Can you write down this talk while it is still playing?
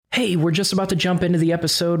Hey, we're just about to jump into the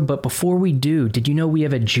episode, but before we do, did you know we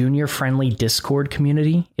have a junior-friendly Discord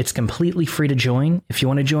community? It's completely free to join. If you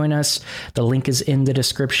want to join us, the link is in the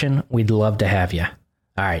description. We'd love to have you.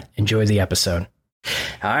 All right, enjoy the episode.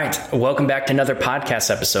 All right, welcome back to another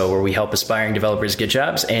podcast episode where we help aspiring developers get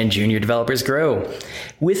jobs and junior developers grow.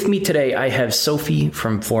 With me today, I have Sophie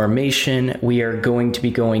from Formation. We are going to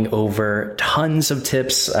be going over tons of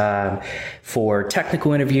tips for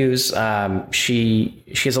technical interviews. She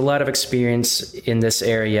has a lot of experience in this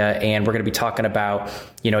area, and we're going to be talking about,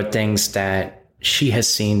 things that she has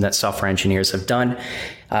seen that software engineers have done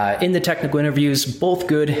in the technical interviews, both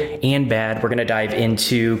good and bad. We're going to dive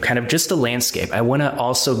into kind of just the landscape. I want to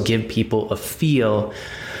also give people a feel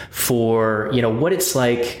for, what it's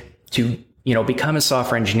like to, become a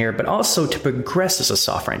software engineer, but also to progress as a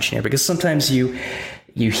software engineer, because sometimes you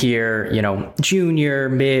hear, junior,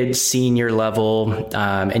 mid, senior level,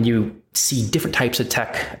 and you see different types of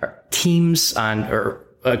tech teams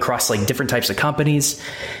across like different types of companies.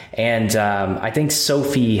 And I think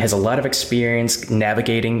Sophie has a lot of experience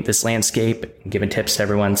navigating this landscape and giving tips to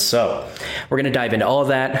everyone. So we're going to dive into all of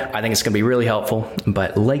that. I think it's going to be really helpful.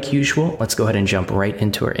 But like usual, let's go ahead and jump right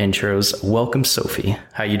into our intros. Welcome, Sophie.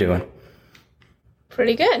 How you doing?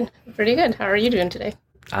 Pretty good. How are you doing today?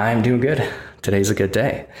 I'm doing good. Today's a good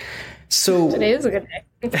day. Today is a good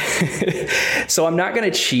day. So I'm not going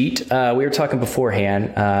to cheat. We were talking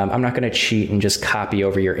beforehand. I'm not going to cheat and just copy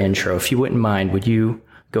over your intro. If you wouldn't mind, would you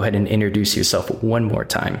go ahead and introduce yourself one more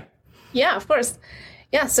time? Yeah, of course.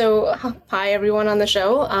 Yeah. So hi, everyone on the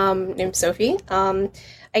show. Name's Sophie.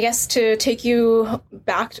 I guess to take you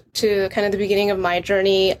back to kind of the beginning of my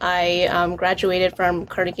journey, I graduated from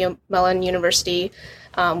Carnegie Mellon University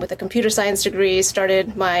with a computer science degree,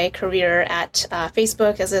 started my career at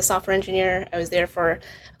Facebook as a software engineer. I was there for a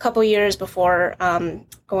couple years before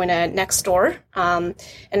going to Nextdoor.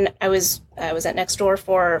 And I was at Nextdoor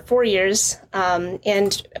for 4 years.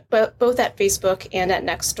 And both at Facebook and at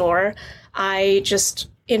Nextdoor, I just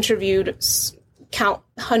interviewed count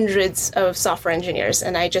hundreds of software engineers.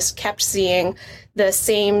 And I just kept seeing the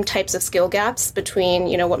same types of skill gaps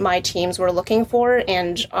between, what my teams were looking for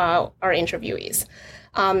and our interviewees.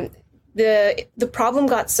 The problem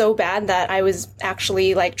got so bad that I was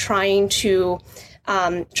actually like trying to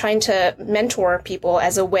mentor people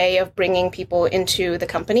as a way of bringing people into the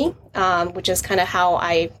company, which is kind of how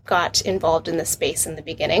I got involved in the space in the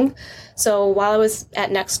beginning. So while I was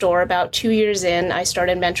at Nextdoor, about 2 years in, I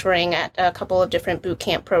started mentoring at a couple of different boot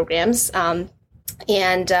camp programs,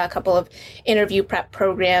 and a couple of interview prep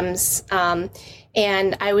programs.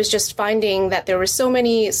 And I was just finding that there were so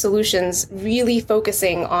many solutions really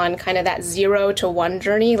focusing on kind of that 0 to 1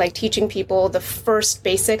 journey, like teaching people the first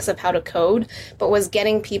basics of how to code, but was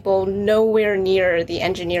getting people nowhere near the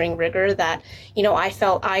engineering rigor that, I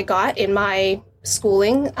felt I got in my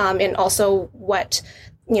schooling, and also what,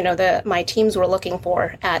 my teams were looking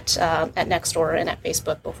for at Nextdoor and at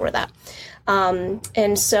Facebook before that.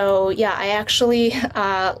 And so, I actually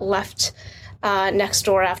left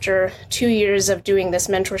Nextdoor after 2 years of doing this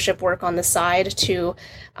mentorship work on the side to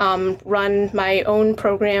run my own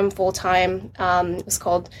program full time. It was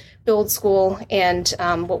called Build School, and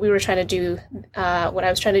what I was trying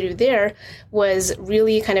to do there was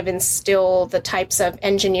really kind of instill the types of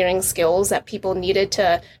engineering skills that people needed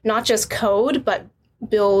to not just code but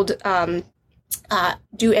build,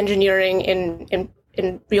 do engineering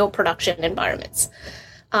in real production environments.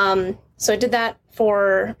 So I did that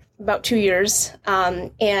for about 2 years.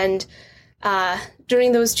 And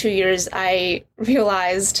during those 2 years, I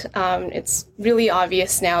realized it's really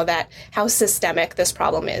obvious now that how systemic this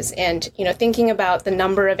problem is. And, thinking about the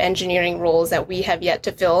number of engineering roles that we have yet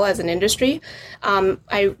to fill as an industry,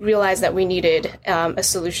 I realized that we needed a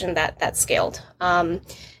solution that scaled.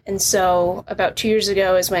 And so about 2 years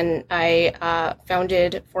ago is when I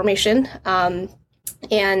founded Formation.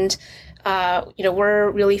 And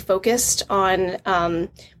we're really focused on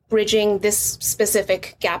bridging this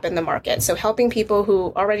specific gap in the market. So helping people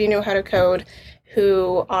who already know how to code,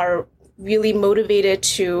 who are really motivated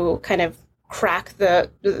to kind of crack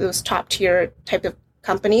those top tier type of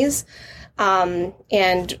companies.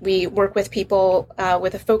 And we work with people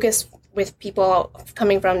with a focus with people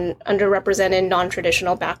coming from underrepresented,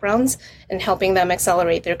 non-traditional backgrounds and helping them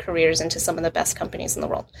accelerate their careers into some of the best companies in the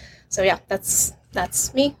world. So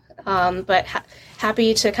that's me. But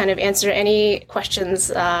happy to kind of answer any questions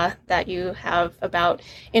that you have about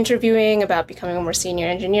interviewing, about becoming a more senior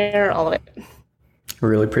engineer, all of it. I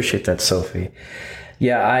really appreciate that, Sophie.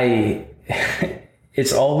 Yeah,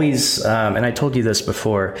 it's always, and I told you this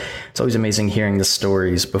before, it's always amazing hearing the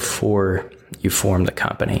stories before you form the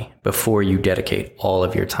company, before you dedicate all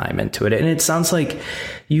of your time into it. And it sounds like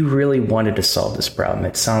you really wanted to solve this problem.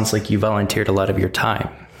 It sounds like you volunteered a lot of your time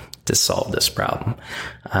to solve this problem.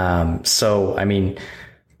 So, I mean,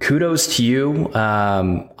 kudos to you.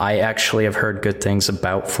 I actually have heard good things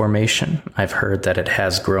about Formation. I've heard that it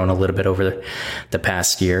has grown a little bit over the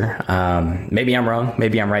past year. Maybe I'm wrong,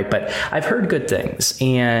 maybe I'm right, but I've heard good things,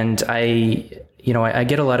 and I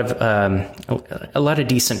get a lot of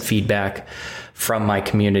decent feedback from my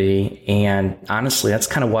community. And honestly, that's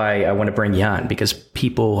kind of why I want to bring you on, because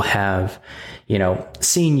people have,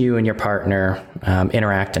 seen you and your partner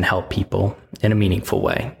interact and help people in a meaningful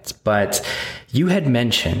way. But you had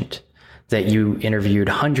mentioned that you interviewed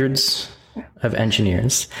hundreds of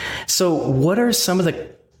engineers. So what are some of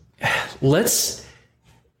the,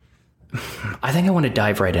 I think I want to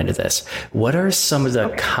dive right into this. What are some of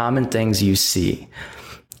the common things you see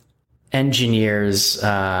engineers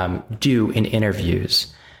do in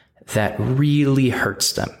interviews that really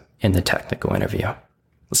hurts them in the technical interview?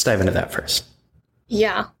 Let's dive into that first.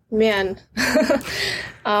 Yeah, man.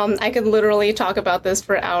 I could literally talk about this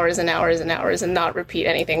for hours and hours and hours and not repeat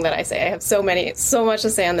anything that I say. I have so much to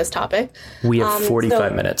say on this topic. We have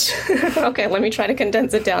 45 minutes. Okay, let me try to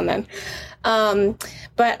condense it down then.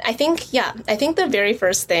 But I think the very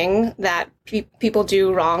first thing that people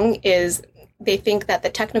do wrong is they think that the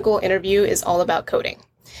technical interview is all about coding.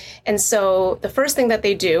 And so the first thing that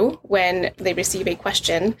they do when they receive a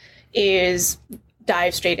question is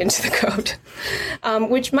dive straight into the code,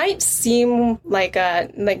 which might seem like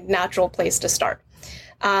a natural place to start.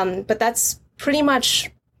 But that's pretty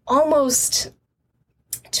much almost,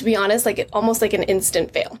 to be honest, almost like an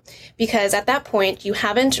instant fail, because at that point you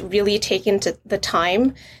haven't really taken the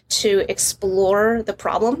time to explore the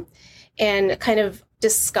problem and kind of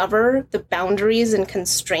discover the boundaries and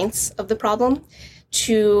constraints of the problem,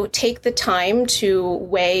 to take the time to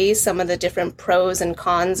weigh some of the different pros and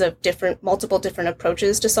cons of multiple different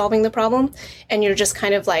approaches to solving the problem. And you're just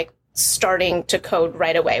kind of starting to code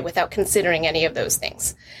right away without considering any of those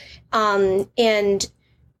things. And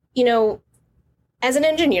as an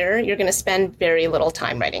engineer, you're going to spend very little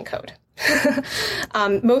time writing code.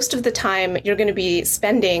 Most of the time you're going to be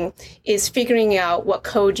spending is figuring out what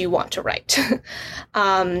code you want to write.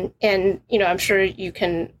 And, I'm sure you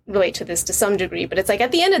can relate to this to some degree, but it's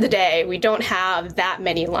at the end of the day, we don't have that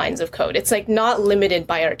many lines of code. It's not limited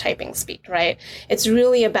by our typing speed, right? It's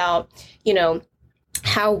really about,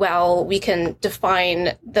 how well we can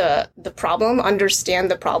define the problem,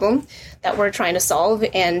 understand the problem that we're trying to solve,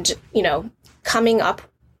 and, coming up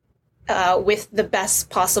with the best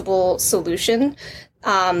possible solution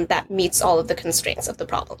that meets all of the constraints of the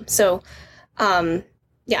problem. So,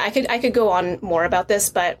 I could go on more about this,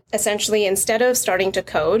 but essentially, instead of starting to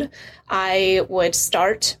code, I would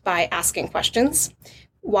start by asking questions,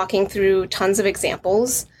 walking through tons of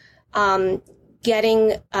examples, trying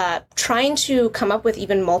to come up with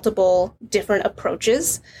even multiple different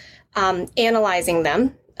approaches, analyzing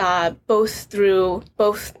them. Both through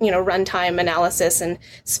runtime analysis and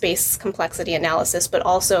space complexity analysis, but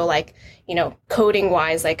also coding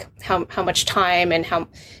wise, how much time and how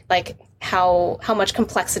much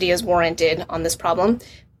complexity is warranted on this problem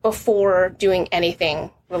before doing anything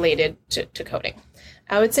related to coding.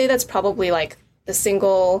 I would say that's probably the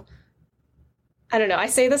single, I don't know, I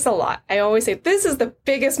say this a lot. I always say this is the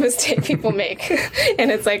biggest mistake people make. And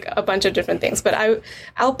it's a bunch of different things, but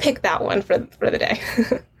I'll pick that one for the day.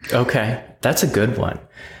 Okay, that's a good one.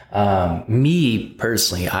 Me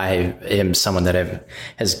personally, I am someone that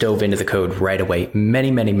has dove into the code right away many,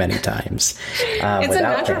 many, many times. It's a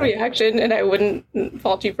natural reaction, and I wouldn't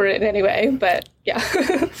fault you for it in any way, but yeah.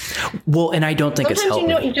 Well, and I don't think sometimes it's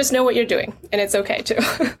helped. You just know what you're doing, and it's okay too.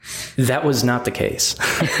 That was not the case.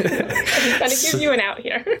 I'm trying to give you an out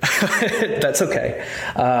here. That's okay.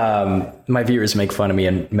 My viewers make fun of me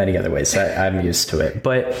in many other ways. I'm used to it.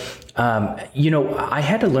 But, I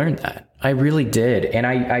had to learn that. I really did. And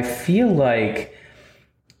I feel like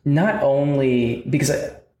not only because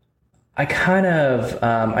I kind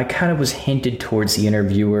of was hinted towards the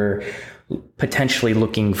interviewer potentially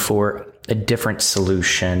looking for a different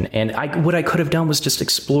solution. And what I could have done was just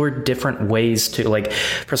explore different ways to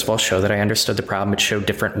first of all, show that I understood the problem, but show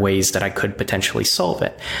different ways that I could potentially solve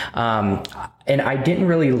it. And I didn't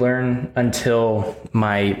really learn until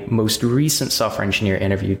my most recent software engineer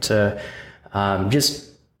interview to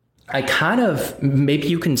I kind of, maybe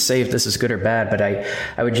you can say if this is good or bad, but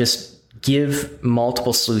I would just give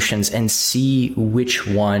multiple solutions and see which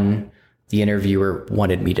one the interviewer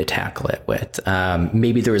wanted me to tackle it with.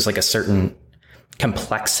 Maybe there was a certain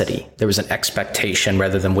complexity. There was an expectation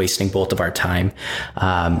rather than wasting both of our time.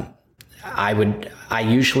 I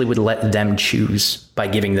usually would let them choose by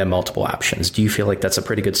giving them multiple options. Do you feel like that's a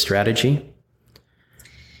pretty good strategy?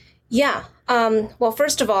 Yeah. Well,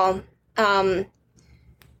 first of all,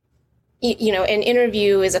 you know, an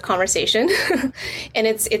interview is a conversation and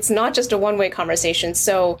it's not just a one-way conversation.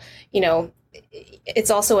 So, you know,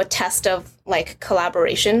 it's also a test of like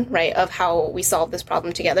collaboration, right? Of how we solve this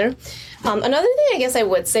problem together. Another thing I guess I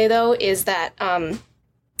would say though, is that,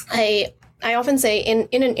 I often say in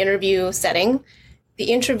an interview setting, the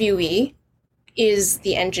interviewee is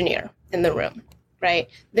the engineer in the room, right?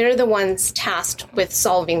 They're the ones tasked with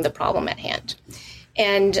solving the problem at hand.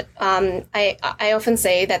 And I often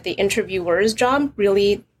say that the interviewer's job,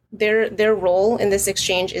 really, their role in this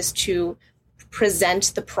exchange is to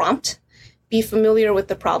present the prompt, be familiar with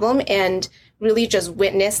the problem, and really just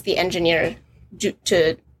witness the engineer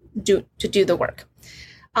to do the work.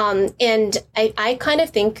 And I kind of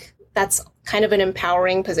think that's kind of an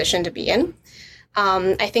empowering position to be in.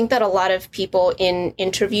 I think that a lot of people in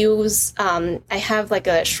interviews, I have like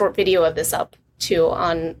a short video of this up too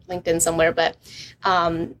on LinkedIn somewhere, but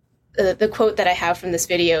the quote that I have from this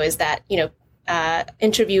video is that, you know,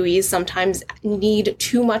 interviewees sometimes need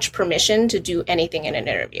too much permission to do anything in an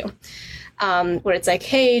interview. Where it's like,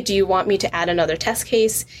 hey, do you want me to add another test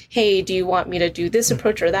case? Hey, do you want me to do this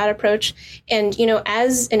approach or that approach? And, you know,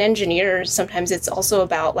 as an engineer, sometimes it's also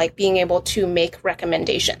about like being able to make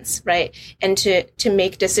recommendations, right? And to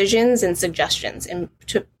make decisions and suggestions and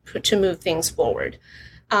to move things forward.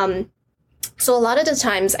 So a lot of the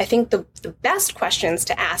times, I think the best questions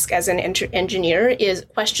to ask as an engineer is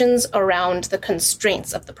questions around the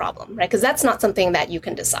constraints of the problem, right? Because that's not something that you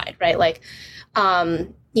can decide, right? Like,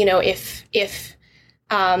 you know, if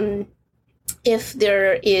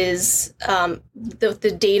there is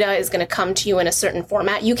the data is going to come to you in a certain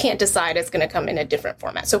format, you can't decide it's going to come in a different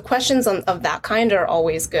format. So questions of that kind are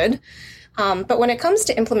always good. But when it comes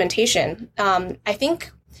to implementation, I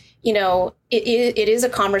think, you know, it is a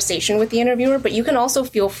conversation with the interviewer, but you can also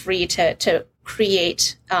feel free to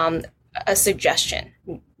create a suggestion,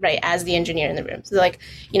 right, as the engineer in the room. So like,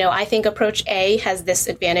 you know, I think approach A has this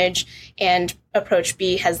advantage and approach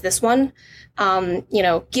B has this one. You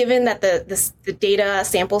know, given that the data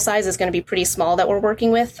sample size is going to be pretty small that we're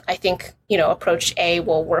working with, I think, you know, approach A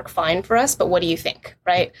will work fine for us, but what do you think,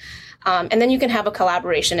 right? And then you can have a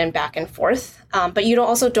collaboration and back and forth, but you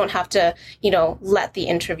also don't have to, you know, let the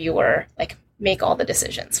interviewer like make all the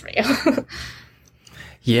decisions for you.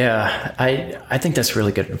 Yeah, I think that's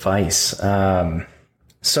really good advice.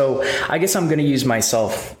 So I guess I'm going to use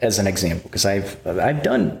myself as an example because I've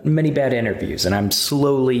done many bad interviews and I'm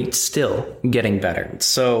slowly still getting better.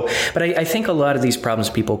 So, but I think a lot of these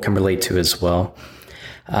problems people can relate to as well.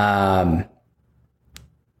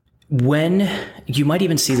 When you might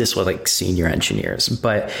even see this with like senior engineers,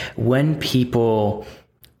 but when people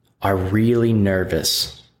are really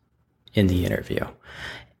nervous in the interview,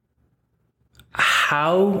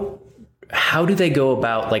 how do they go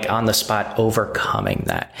about like on the spot overcoming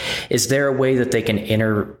that? Is there a way that they can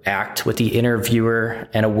interact with the interviewer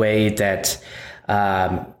in a way that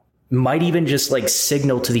might even just like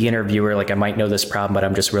signal to the interviewer, like I might know this problem, but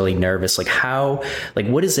I'm just really nervous. Like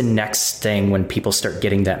what is the next thing when people start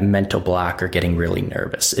getting that mental block or getting really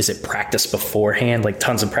nervous? Is it practice beforehand, like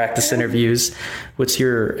tons of practice interviews? What's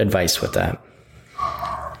your advice with that?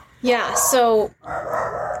 Yeah. So,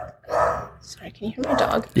 sorry, can you hear my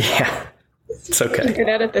dog? Yeah. It's okay. You can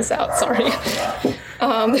edit this out. Sorry.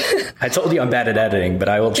 I told you I'm bad at editing, but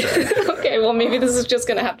I will try. Okay, well, maybe this is just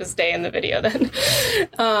going to have to stay in the video then.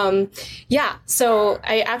 Yeah, so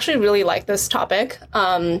I actually really like this topic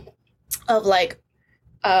of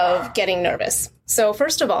getting nervous. So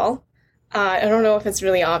first of all, I don't know if it's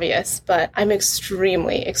really obvious, but I'm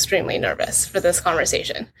extremely, extremely nervous for this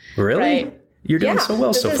conversation. Really? Right? You're doing so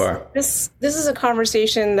well so far. This is a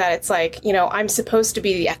conversation that it's like, you know, I'm supposed to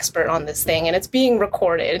be the expert on this thing and it's being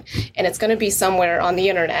recorded and it's going to be somewhere on the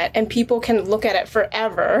internet and people can look at it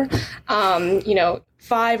forever. You know,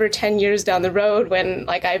 5 or 10 years down the road when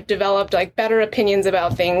like I've developed like better opinions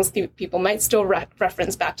about things, people might still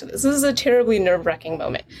reference back to this. This is a terribly nerve-wracking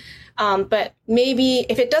moment. But maybe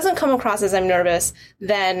if it doesn't come across as I'm nervous,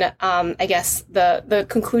 then I guess the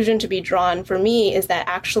conclusion to be drawn for me is that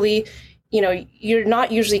actually, you know, you're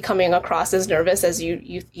not usually coming across as nervous as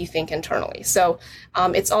you think internally. So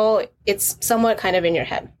it's somewhat kind of in your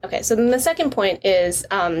head. Okay, so then the second point is,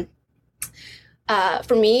 for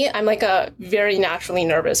me, I'm like a very naturally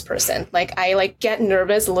nervous person. Like I like get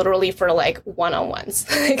nervous literally for like one-on-ones.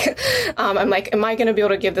 I'm like, am I going to be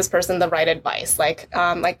able to give this person the right advice? Like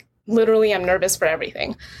literally I'm nervous for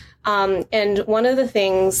everything. And one of the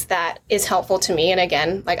things that is helpful to me, and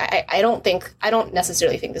again, like I don't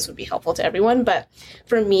necessarily think this would be helpful to everyone, but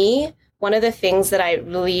for me, one of the things that I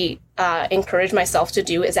really encourage myself to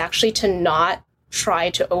do is actually to not try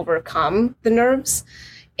to overcome the nerves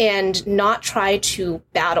and not try to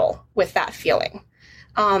battle with that feeling.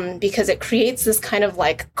 Because it creates this kind of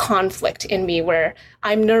like conflict in me where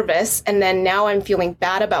I'm nervous and then now I'm feeling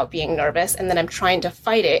bad about being nervous and then I'm trying to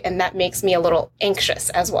fight it, and that makes me a little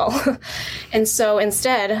anxious as well. And so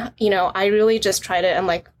instead, I really just try to, I'm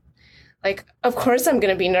like, of course I'm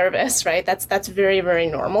going to be nervous, right? That's very, very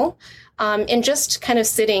normal. And just kind of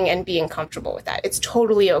sitting and being comfortable with that. It's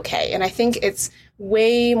totally okay. And I think it's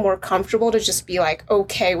way more comfortable to just be like,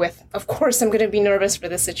 okay with, of course I'm going to be nervous for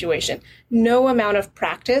this situation. No amount of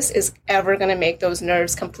practice is ever going to make those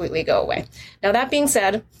nerves completely go away. Now, that being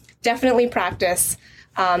said, definitely practice.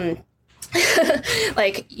 I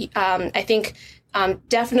think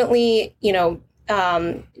definitely,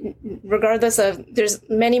 regardless of, there's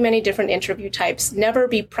many, many different interview types. Never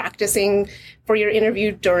be practicing for your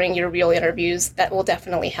interview during your real interviews. That will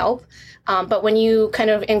definitely help. But when you kind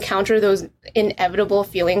of encounter those inevitable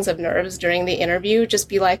feelings of nerves during the interview, just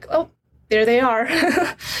be like, oh, there they are.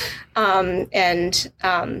 I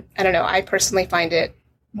don't know. I personally find it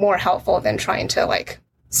more helpful than trying to like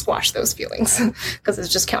squash those feelings because it's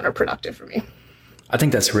just counterproductive for me. I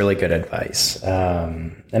think that's really good advice.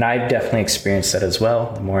 And I've definitely experienced that as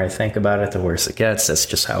well. The more I think about it, the worse it gets. That's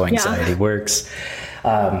just how anxiety works.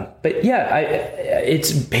 But yeah,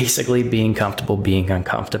 it's basically being comfortable, being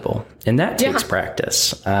uncomfortable. And that takes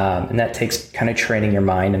practice. And that takes kind of training your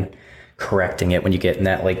mind and correcting it when you get in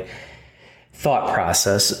that like thought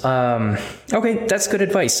process. Okay, that's good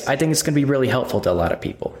advice. I think it's going to be really helpful to a lot of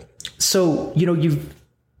people. So, you've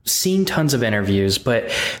seen tons of interviews,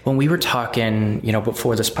 but when we were talking,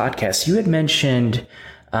 before this podcast, you had mentioned,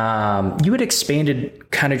 you had expanded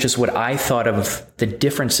kind of just what I thought of the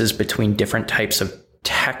differences between different types of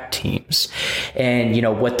tech teams and,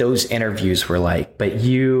 what those interviews were like. But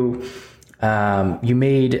you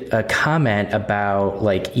made a comment about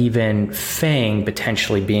like even FANG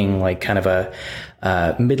potentially being like kind of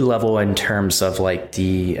a mid-level in terms of like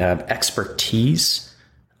the expertise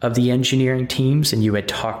of the engineering teams. And you had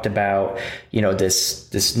talked about,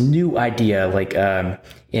 this new idea, like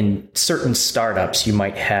in certain startups, you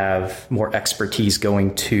might have more expertise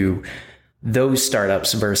going to those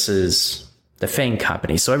startups versus the FANG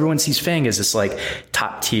company. So everyone sees FANG as this like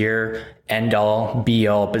top tier, end all be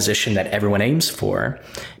all position that everyone aims for,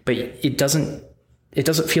 but it doesn't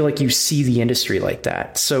feel like you see the industry like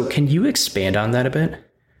that. So can you expand on that a bit?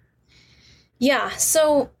 Yeah.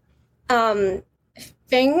 So,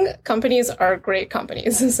 FANG companies are great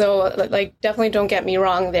companies. So like, definitely don't get me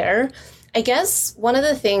wrong there. I guess one of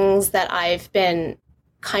the things that I've been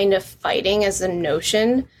kind of fighting as a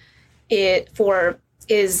notion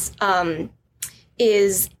is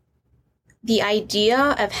the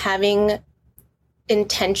idea of having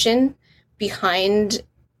intention behind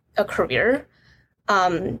a career,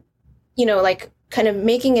 like kind of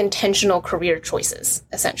making intentional career choices,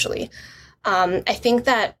 essentially. I think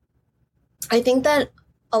that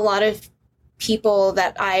a lot of people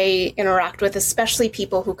that I interact with, especially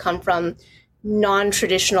people who come from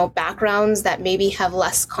non-traditional backgrounds that maybe have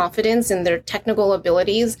less confidence in their technical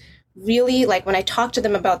abilities, really, like when I talk to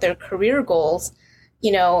them about their career goals,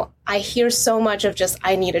 I hear so much of just,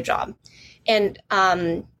 I need a job. And,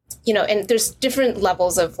 and there's different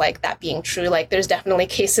levels of like that being true. Like there's definitely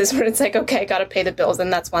cases where it's like, okay, I got to pay the bills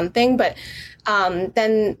and that's one thing. But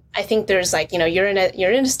then I think there's like, you're in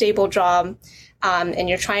a stable job. And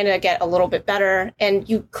you're trying to get a little bit better, and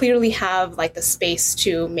you clearly have like the space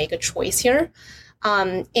to make a choice here.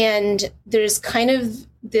 And there's kind of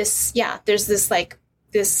this, there's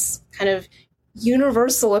this kind of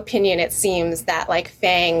universal opinion, it seems, that like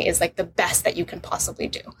FANG is like the best that you can possibly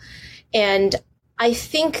do. And I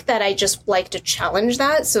think that I just like to challenge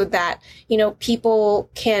that so that, people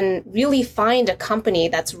can really find a company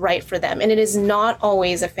that's right for them. And it is not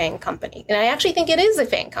always a FANG company. And I actually think it is a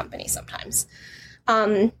FANG company sometimes.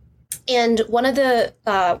 And one of the,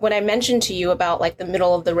 what I mentioned to you about like the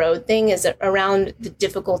middle of the road thing is around the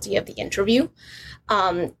difficulty of the interview.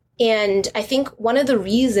 And I think one of the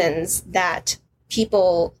reasons that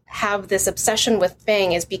people have this obsession with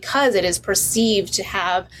FANG is because it is perceived to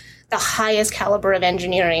have the highest caliber of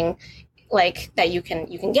engineering, like that you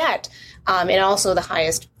can get, and also the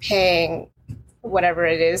highest paying, whatever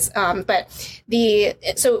it is. But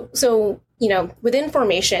so within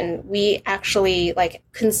formation, we actually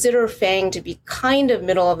consider FANG to be kind of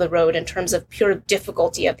middle of the road in terms of pure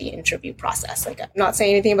difficulty of the interview process. I'm not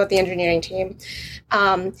saying anything about the engineering team.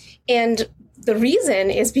 And the reason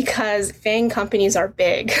is because FANG companies are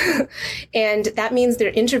big. And that means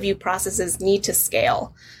their interview processes need to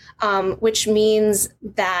scale, which means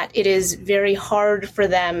that it is very hard for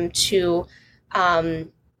them to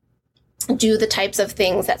do the types of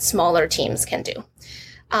things that smaller teams can do.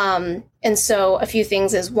 And so a few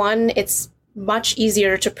things is, one, it's much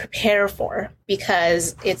easier to prepare for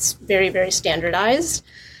because it's very, very standardized.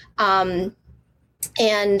 And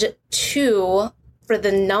two, for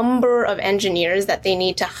the number of engineers that they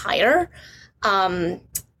need to hire,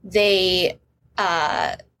 they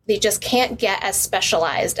just can't get as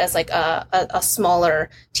specialized as a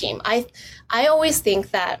smaller team. I always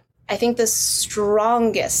think that the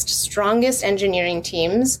strongest engineering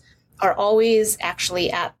teams are always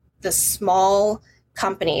actually at the small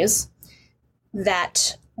companies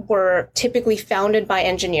that were typically founded by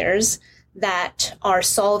engineers that are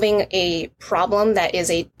solving a problem that is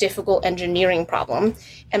a difficult engineering problem,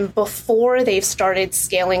 and before they've started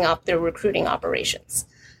scaling up their recruiting operations.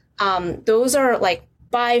 Those are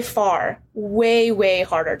by far way, way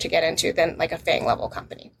harder to get into than a FANG level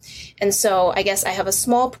company. And so I guess I have a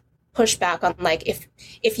small pushback on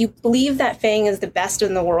if you believe that FANG is the best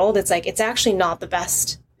in the world, it's it's actually not the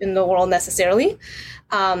best in the world necessarily.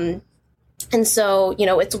 And so,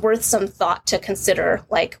 it's worth some thought to consider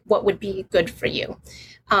what would be good for you.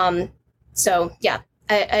 So yeah,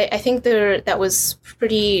 I think that was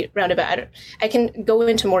pretty roundabout. I can go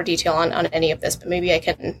into more detail on any of this, but maybe I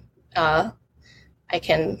can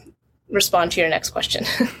respond to your next question.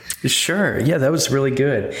 Sure. Yeah, that was really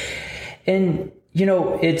good. And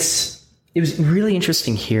it was really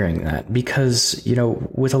interesting hearing that because,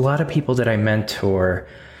 with a lot of people that I mentor,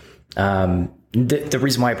 the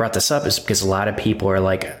reason why I brought this up is because a lot of people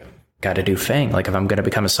are got to do FANG. If I'm going to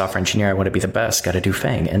become a software engineer, I want to be the best, got to do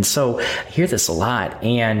FANG. And so I hear this a lot.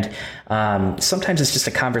 And sometimes it's just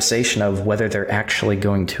a conversation of whether they're actually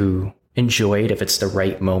going to enjoy it, if it's the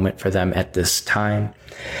right moment for them at this time.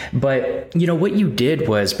 But, what you did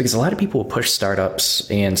was, because a lot of people will push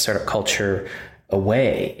startups and startup culture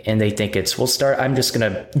away, and they think I'm just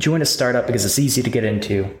going to join a startup because it's easy to get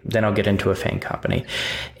into, then I'll get into a FANG company.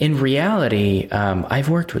 In reality, I've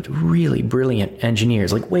worked with really brilliant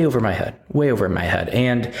engineers, way over my head,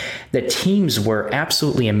 and the teams were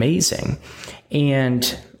absolutely amazing.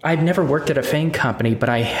 And I've never worked at a FANG company, but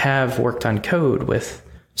I have worked on code with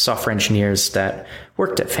software engineers that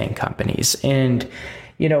worked at FANG companies. And,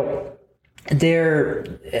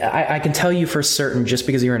 I can tell you for certain, just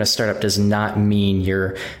because you're in a startup does not mean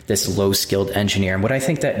you're this low-skilled engineer. And what I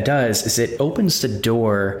think that does is it opens the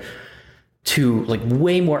door to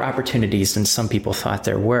way more opportunities than some people thought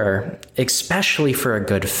there were, especially for a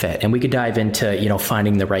good fit. And we could dive into,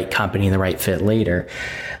 finding the right company and the right fit later.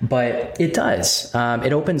 But it does.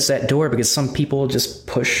 It opens that door because some people just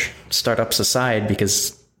push startups aside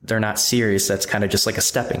because they're not serious. That's kind of just like a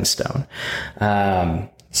stepping stone.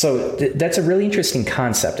 So that's a really interesting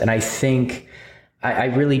concept. And I think I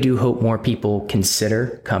really do hope more people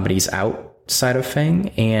consider companies outside of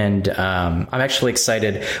FANG. And I'm actually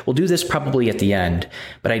excited. We'll do this probably at the end,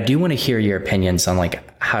 but I do want to hear your opinions on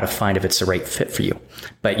how to find if it's the right fit for you.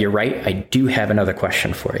 But you're right. I do have another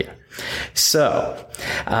question for you. So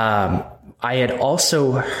I had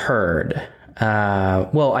also heard,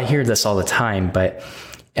 I hear this all the time, but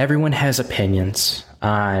everyone has opinions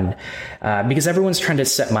on, because everyone's trying to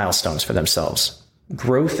set milestones for themselves.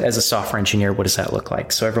 Growth as a software engineer, what does that look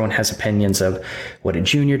like? So everyone has opinions of what a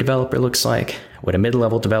junior developer looks like, what a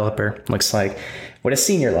mid-level developer looks like, what a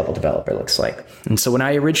senior level developer looks like. And so when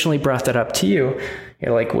I originally brought that up to you,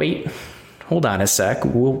 you're like, wait, hold on a sec.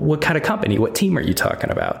 What kind of company, what team are you talking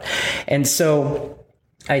about? And so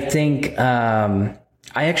I think I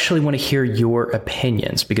actually want to hear your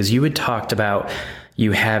opinions, because you had talked about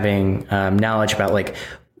you having knowledge about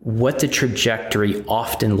what the trajectory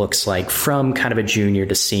often looks like from kind of a junior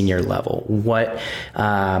to senior level,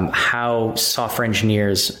 how software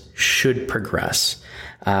engineers should progress.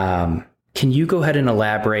 Can you go ahead and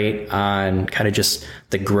elaborate on kind of just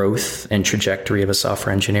the growth and trajectory of a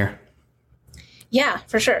software engineer? Yeah,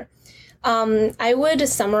 for sure. I would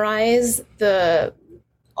summarize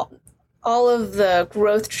all of the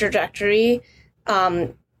growth trajectory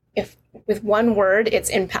with one word: it's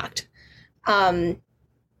impact.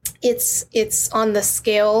 It's on the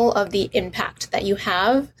scale of the impact that you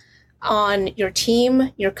have on your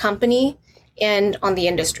team, your company, and on the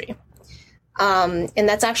industry. And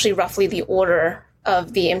that's actually roughly the order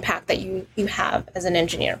of the impact that you have as an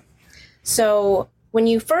engineer. So when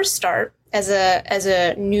you first start as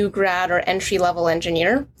a new grad or entry level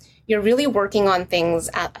engineer, you're really working on things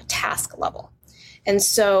at a task level. And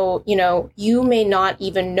so, you may not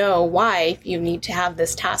even know why you need to have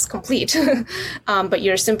this task complete, but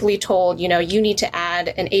you're simply told, you need to add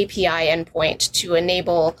an API endpoint to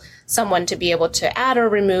enable someone to be able to add or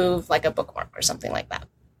remove like a bookmark or something like that.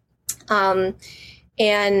 And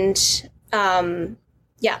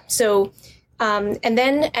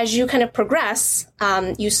then as you kind of progress,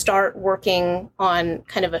 you start working on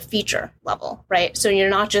kind of a feature level, right? So you're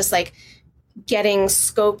not just like getting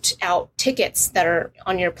scoped out tickets that are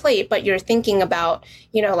on your plate, but you're thinking about,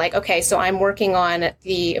 okay, so I'm working on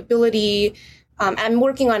the ability, I'm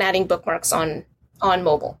working on adding bookmarks on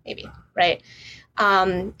mobile, maybe, right?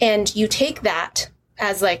 And you take that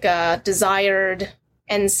as like a desired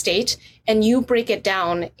end state, and you break it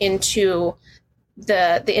down into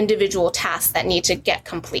the individual tasks that need to get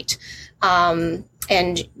complete. And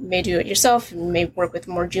you may do it yourself, you may work with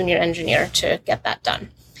a more junior engineer to get that done.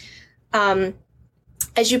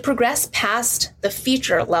 As you progress past the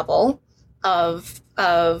feature level of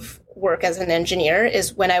work as an engineer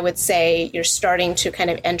is when I would say you're starting to kind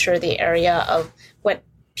of enter the area of what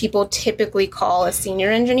people typically call a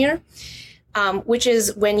senior engineer, which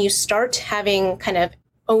is when you start having kind of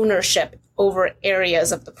ownership over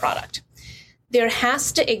areas of the product. There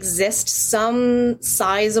has to exist some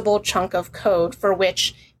sizable chunk of code for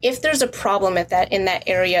which, if there's a problem in that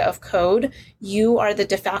area of code, you are the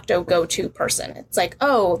de facto go-to person. It's like,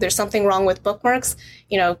 oh, there's something wrong with bookmarks,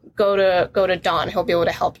 go to Don. He'll be able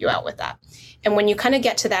to help you out with that. And when you kind of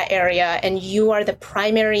get to that area and you are the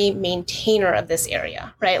primary maintainer of this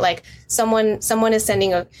area, right? Like someone is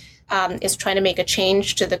sending is trying to make a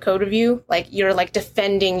change to the code review, like you're like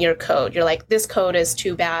defending your code. You're like, this code is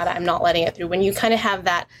too bad, I'm not letting it through. When you kind of have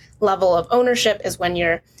that level of ownership is when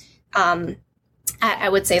you're, I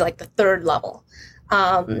would say like the third level,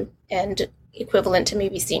 and equivalent to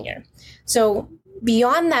maybe senior. So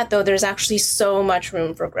beyond that, though, there's actually so much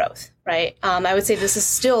room for growth, right? I would say this is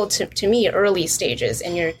still, to me, early stages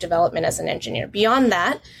in your development as an engineer. Beyond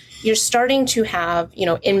that, you're starting to have,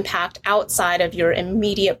 impact outside of your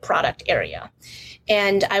immediate product area.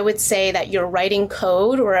 And I would say that you're writing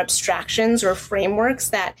code or abstractions or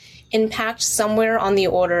frameworks that impact somewhere on the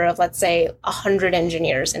order of, let's say, 100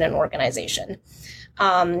 engineers in an organization.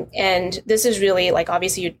 And this is really like,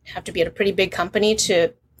 obviously you have to be at a pretty big company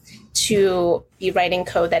to be writing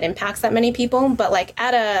code that impacts that many people. But like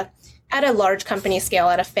at a large company scale,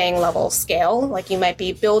 at a FANG level scale, like you might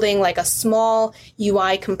be building like a small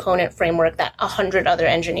UI component framework that 100 other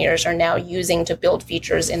engineers are now using to build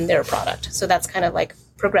features in their product. So that's kind of like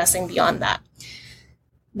progressing beyond that.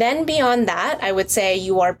 Then beyond that, I would say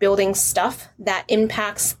you are building stuff that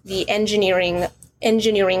impacts the engineering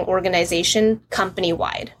organization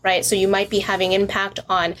company-wide, right? So you might be having impact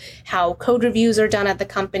on how code reviews are done at the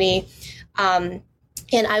company.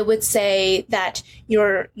 And I would say that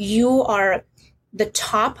you are the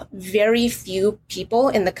top very few people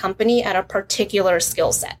in the company at a particular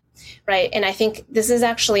skill set, right? And I think this is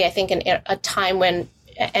actually, a time when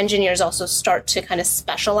engineers also start to kind of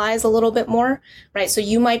specialize a little bit more, right? So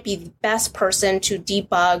you might be the best person to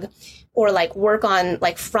debug or like work on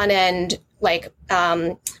like front end, like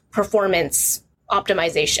performance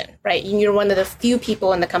optimization, right? You're one of the few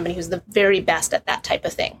people in the company who's the very best at that type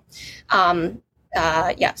of thing.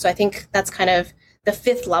 So I think that's kind of the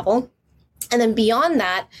fifth level. And then beyond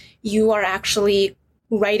that, you are actually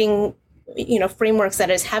writing, frameworks that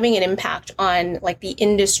is having an impact on like the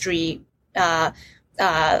industry, like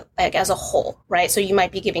as a whole, right? So you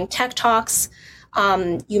might be giving tech talks.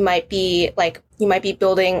 You might be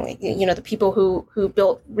building, the people who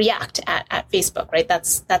built React at Facebook, right?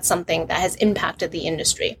 That's something that has impacted the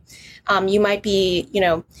industry. You might be,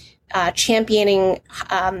 championing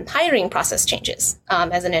hiring process changes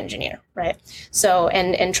as an engineer, right? So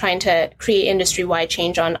and trying to create industry-wide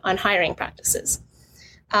change on hiring practices.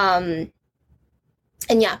 Beyond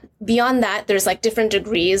that, there's like different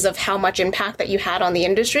degrees of how much impact that you had on the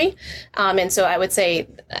industry. And so I would say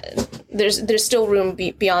there's still room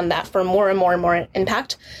beyond that for more and more and more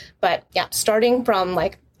impact. But yeah, starting from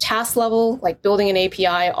like task level, like building an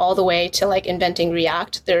API all the way to like inventing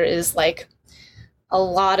React, there is like a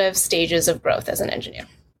lot of stages of growth as an engineer.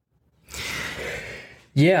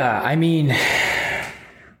 Yeah, I mean,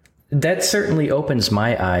 that certainly opens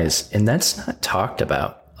my eyes, and that's not talked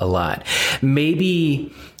about a lot.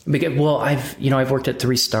 Maybe because, I've worked at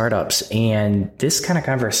 3 startups, and this kind of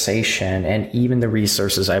conversation and even the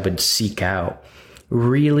resources I would seek out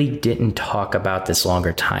really didn't talk about this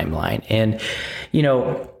longer timeline. And,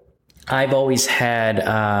 I've always had,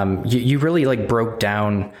 you really like broke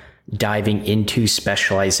down diving into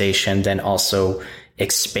specialization, then also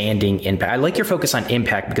expanding impact. I like your focus on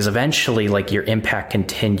impact because eventually like your impact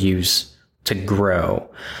continues to grow.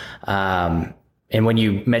 And when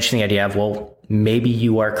you mention the idea of, well, maybe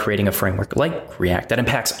you are creating a framework like React that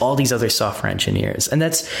impacts all these other software engineers. And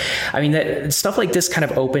that stuff like this kind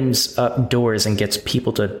of opens up doors and gets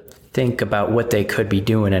people to think about what they could be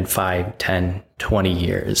doing in 5, 10, 20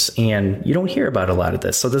 years. And you don't hear about a lot of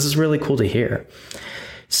this. So this is really cool to hear.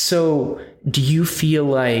 So do you feel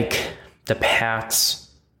like the paths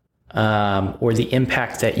or the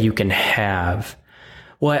impact that you can have?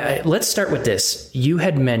 Well, let's start with this. You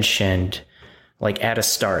had mentioned like at a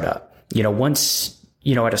startup, once,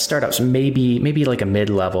 at a startup, so maybe like a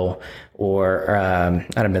mid-level or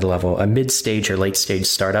not a mid-level, a mid-stage or late-stage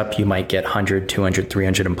startup, you might get 100, 200,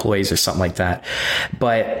 300 employees or something like that.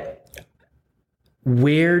 But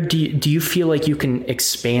where do you feel like you can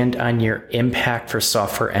expand on your impact for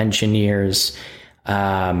software engineers?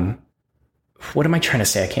 What am I trying to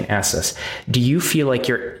say? I can't ask this. Do you feel like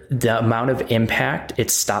the amount of impact,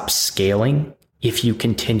 it stops scaling if you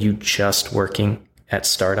continue just working at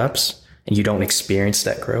startups and you don't experience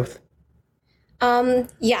that growth?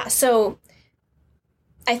 Yeah. So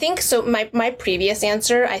I think my previous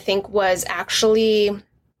answer, I think, was actually,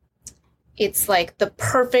 it's like the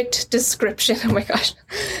perfect description. Oh my gosh,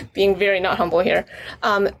 being very not humble here,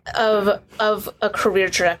 of a career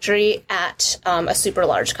trajectory at a super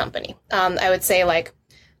large company. I would say like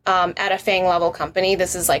at a FANG level company,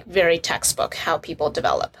 this is like very textbook how people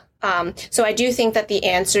develop. So I do think that the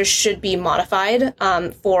answer should be modified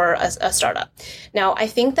for a startup. Now, I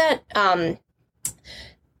think that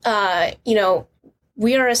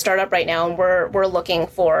we are a startup right now, and we're looking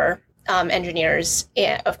for engineers,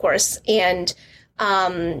 of course, and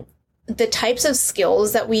the types of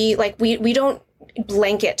skills that we don't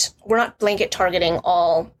blanket. We're not blanket targeting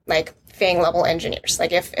all like FANG level engineers.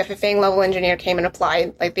 Like if a FANG level engineer came and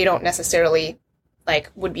applied, like they don't necessarily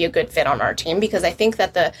would be a good fit on our team, because I think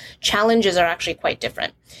that the challenges are actually quite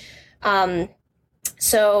different.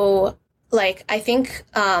 So I think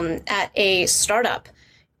at a startup,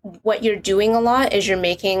 what you're doing a lot is you're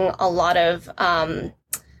making a lot of,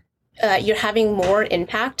 you're having more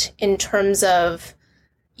impact in terms of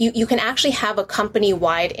you can actually have a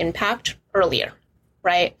company-wide impact earlier,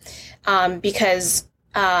 right? Because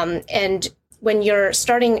and when you're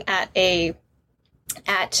starting at a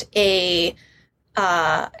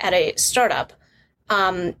startup,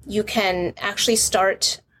 you can actually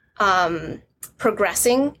start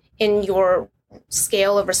progressing in your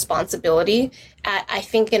scale of responsibility at, I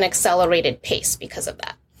think, an accelerated pace because of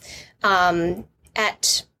that.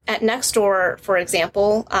 At Nextdoor, for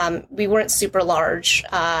example, we weren't super large.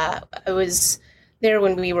 I was there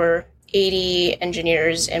when we were 80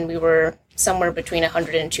 engineers, and we were somewhere between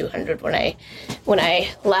 100 and 200 when I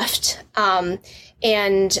left.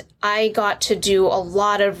 And I got to do a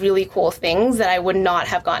lot of really cool things that I would not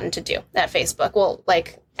have gotten to do at Facebook. Well,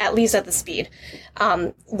 at least at the speed.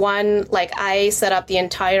 One, I set up the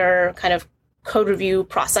entire kind of code review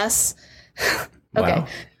process. Okay.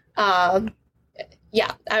 Wow.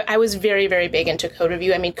 Yeah, I was very, very big into code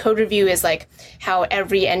review. I mean, code review is how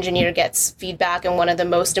every engineer gets feedback, and one of the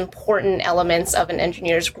most important elements of an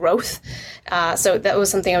engineer's growth. So that was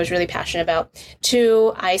something I was really passionate about.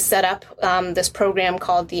 Two, I set up this program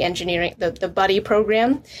called the Buddy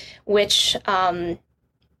program, which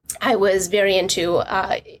I was very into.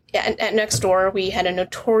 At Nextdoor, we had a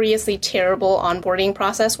notoriously terrible onboarding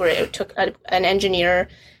process where it took an engineer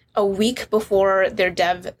a week before their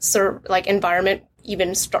dev environment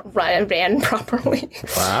even ran properly.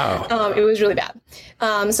 Wow. It was really bad.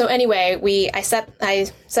 So anyway,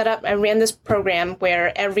 I ran this program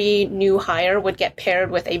where every new hire would get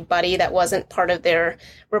paired with a buddy that wasn't part of their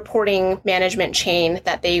reporting management chain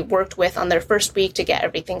that they worked with on their first week to get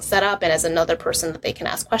everything set up, and as another person that they can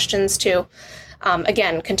ask questions to.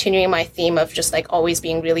 Again, continuing my theme of just always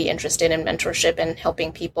being really interested in mentorship and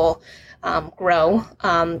helping people grow,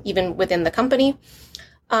 even within the company.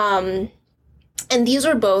 And these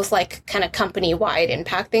were both kind of company-wide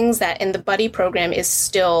impact things that in the Buddy program is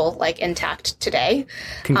still intact today.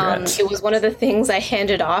 Congrats. It was one of the things I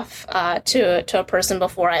handed off to a person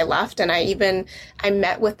before I left, and I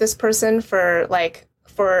met with this person for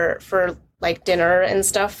dinner and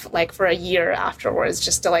stuff for a year afterwards,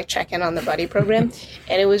 just to check in on the Buddy program.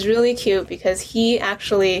 And it was really cute because he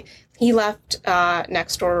left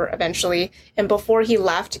Nextdoor eventually, and before he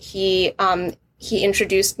left, he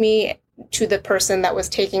introduced me to the person that was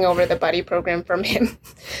taking over the buddy program from him.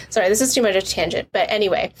 Sorry, this is too much of a tangent. But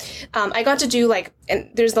anyway, I got to do and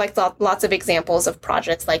there's lots of examples of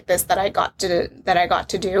projects like this that I got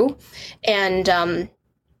to do. And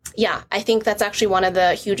yeah, I think that's actually one of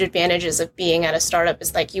the huge advantages of being at a startup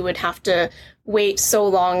is you would have to wait so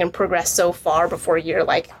long and progress so far before you're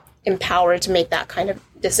empowered to make that kind of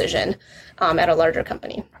decision at a larger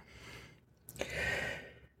company.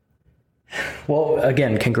 Well,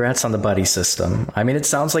 again, congrats on the buddy system. I mean, it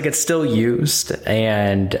sounds like it's still used,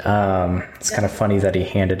 and it's kind of funny that he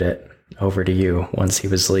handed it over to you once he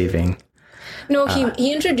was leaving. No,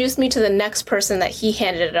 he introduced me to the next person that he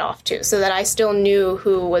handed it off to, so that I still knew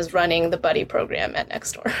who was running the buddy program at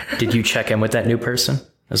Nextdoor. Did you check in with that new person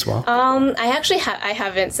as well? I actually I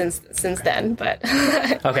haven't since then, but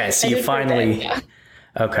okay, so you finally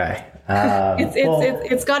okay.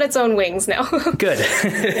 It's got its own wings now. Good,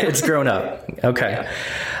 it's grown up. Okay,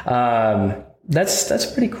 yeah. That's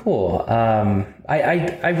pretty cool.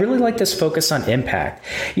 I really like this focus on impact.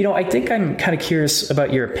 I think I'm kind of curious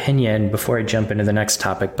about your opinion before I jump into the next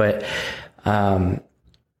topic, but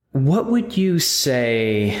what would you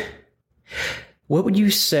say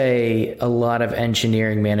a lot of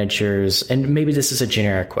engineering managers, and maybe this is a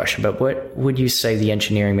generic question, but what would you say the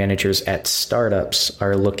engineering managers at startups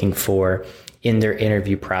are looking for in their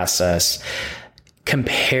interview process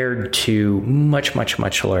compared to much, much,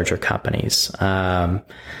 much larger companies?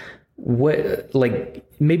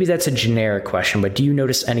 Maybe that's a generic question, but do you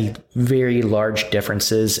notice any very large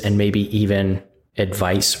differences and maybe even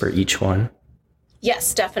advice for each one?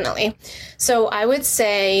 Yes, definitely. So I would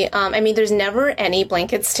say, there's never any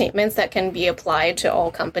blanket statements that can be applied to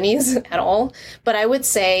all companies at all. But I would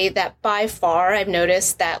say that by far, I've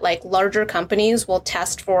noticed that larger companies will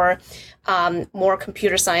test for more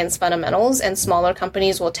computer science fundamentals, and smaller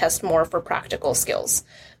companies will test more for practical skills.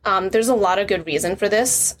 There's a lot of good reason for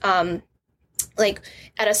this. At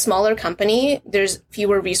a smaller company, there's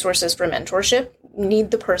fewer resources for mentorship. You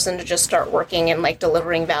need the person to just start working and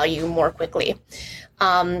delivering value more quickly.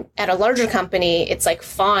 At a larger company, it's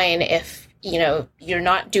fine if you're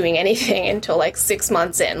not doing anything until 6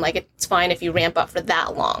 months in. It's fine if you ramp up for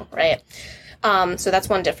that long, right? So that's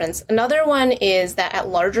one difference. Another one is that at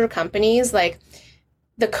larger companies,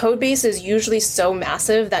 the code base is usually so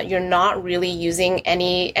massive that you're not really using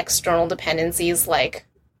any external dependencies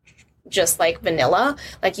just vanilla.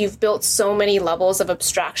 You've built so many levels of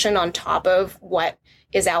abstraction on top of what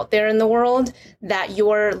is out there in the world that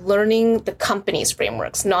you're learning the company's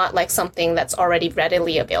frameworks, not something that's already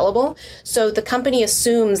readily available. So the company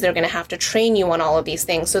assumes they're going to have to train you on all of these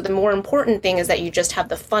things. So the more important thing is that you just have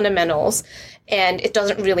the fundamentals, and it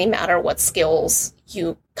doesn't really matter what skills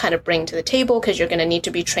you kind of bring to the table because you're going to need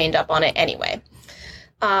to be trained up on it anyway.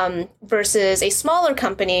 Versus a smaller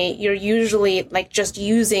company, you're usually just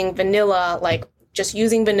using vanilla,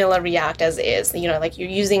 React as is, you're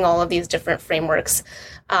using all of these different frameworks,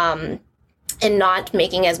 and not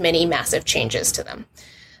making as many massive changes to them.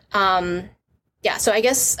 So I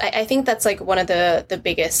guess I think that's one of the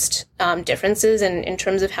biggest differences in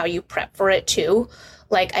terms of how you prep for it too.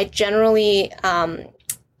 I generally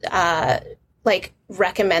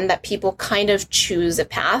recommend that people kind of choose a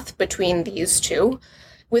path between these two.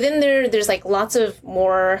 Within there's lots of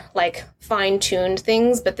more fine-tuned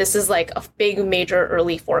things, but this is a big major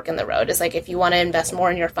early fork in the road. It's if you want to invest more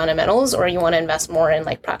in your fundamentals or you want to invest more in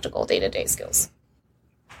practical day-to-day skills.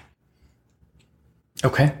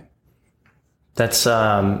 Okay. That's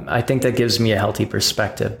I think that gives me a healthy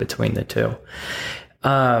perspective between the two.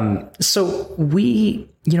 So we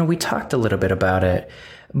talked a little bit about it,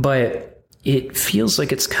 but it feels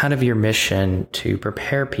like it's kind of your mission to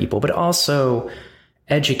prepare people, but also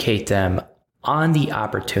educate them on the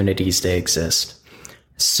opportunities that exist,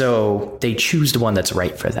 so they choose the one that's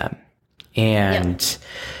right for them. And,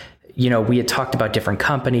 we had talked about different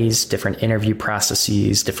companies, different interview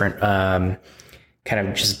processes, different kind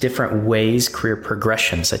of just different ways, career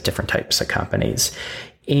progressions at different types of companies.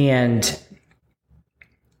 And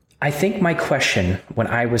I think my question when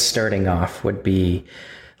I was starting off would be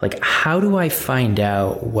how do I find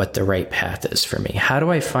out what the right path is for me? How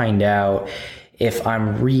do I find out if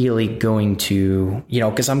I'm really going to,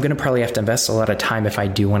 because I'm going to probably have to invest a lot of time if I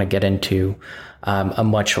do want to get into a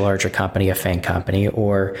much larger company, a FANG company,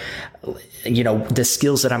 or, the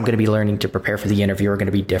skills that I'm going to be learning to prepare for the interview are going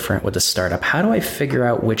to be different with a startup. How do I figure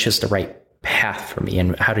out which is the right path for me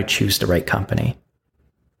and how to choose the right company?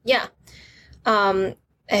 Yeah. I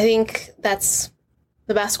think that's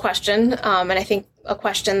the best question. And I think a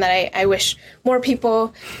question that I wish more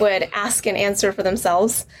people would ask and answer for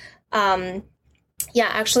themselves.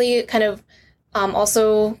 Actually kind of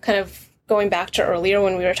also kind of going back to earlier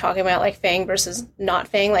when we were talking about like FAANG versus not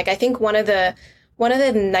FAANG, like I think one of the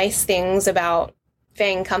nice things about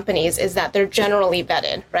FAANG companies is that they're generally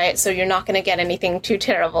vetted, right? So you're not going to get anything too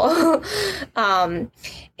terrible.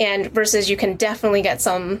 And versus you can definitely get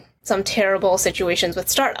some terrible situations with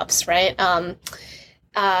startups, right?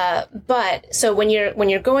 But so when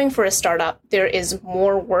you're going for a startup, there is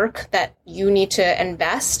more work that you need to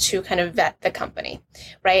invest to kind of vet the company,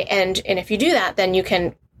 right? And if you do that, then you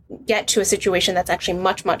can get to a situation that's actually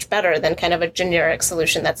much, much better than kind of a generic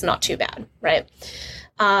solution that's not too bad, right?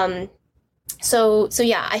 So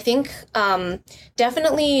yeah, I think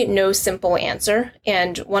definitely no simple answer.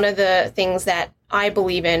 And one of the things that I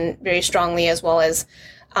believe in very strongly, as well as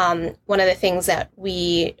one of the things that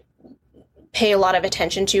we pay a lot of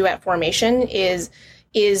attention to at Formation is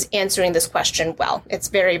answering this question well. It's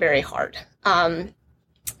very, very hard.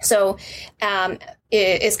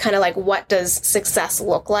 It is kind of like, what does success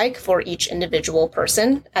look like for each individual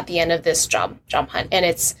person at the end of this job hunt? And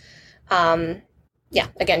it's,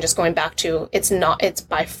 again, just going back to, it's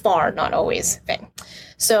by far not always FAANG.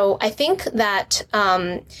 So I think that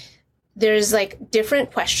there's like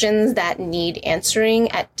different questions that need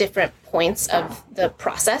answering at different points of the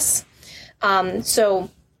process. So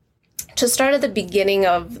to start at the beginning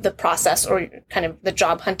of the process, or kind of the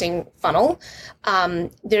job hunting funnel,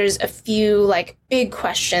 there's a few like big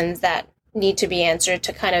questions that need to be answered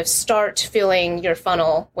to kind of start filling your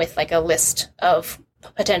funnel with like a list of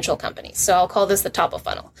potential companies. So I'll call this the top of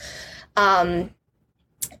funnel.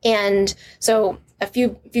 And so a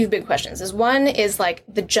few big questions is, one is like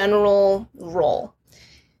the general role.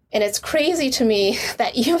 And it's crazy to me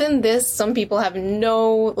that even this, some people have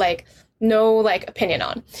no opinion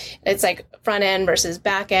on. It's like front end versus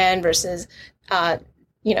back end versus,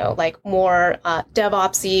 like more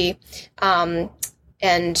DevOpsy.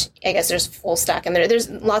 And I guess there's full stack in there. There's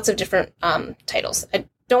lots of different titles. I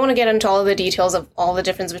don't want to get into all of the details of all the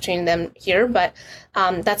difference between them here, but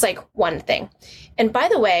that's like one thing. And by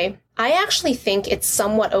the way, I actually think it's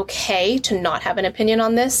somewhat okay to not have an opinion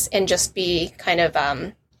on this and just be kind of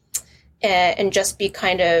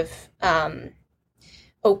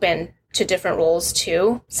open to different roles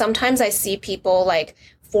too. Sometimes I see people like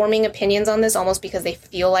forming opinions on this almost because they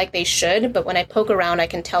feel like they should, but when I poke around, I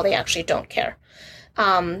can tell they actually don't care.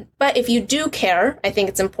 But if you do care, I think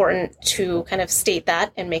it's important to kind of state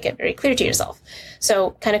that and make it very clear to yourself.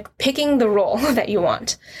 So kind of picking the role that you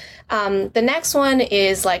want. The next one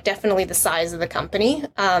is like definitely the size of the company.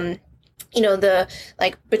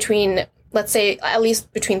 Let's say at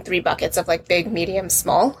least between 3 buckets of like big, medium,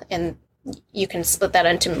 small, and you can split that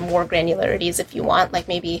into more granularities if you want, like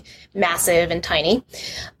maybe massive and tiny.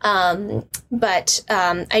 But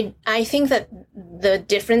I think that the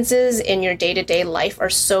differences in your day-to-day life are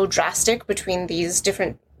so drastic between these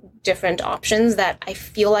different options that I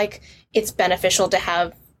feel like it's beneficial to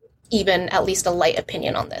have even at least a light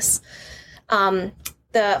opinion on this.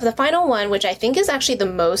 The final one, which I think is actually the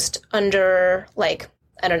most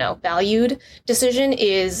valued decision,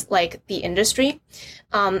 is like the industry.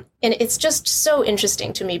 And it's just so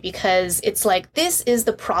interesting to me because it's like, this is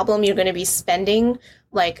the problem you're going to be spending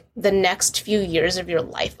like the next few years of your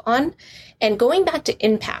life on. And going back to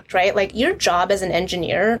impact, right? Like your job as an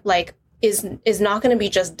engineer, like is not going to be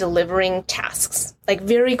just delivering tasks. Like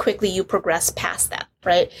very quickly you progress past that,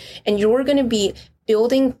 right? And you're going to be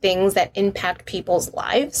building things that impact people's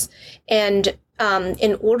lives. And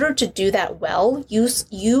in order to do that well, you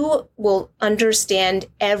will understand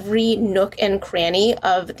every nook and cranny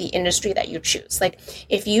of the industry that you choose. Like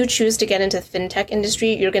if you choose to get into the fintech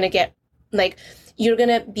industry, you're going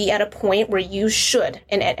to be at a point where you should,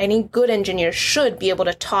 and any good engineer should be able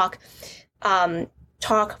to talk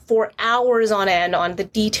for hours on end on the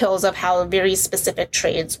details of how very specific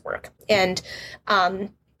trades work. And,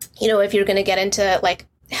 if you're going to get into like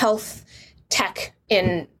health tech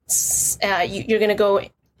you're going to go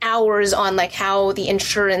hours on like how the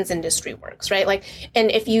insurance industry works, right? Like,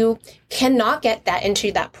 and if you cannot get that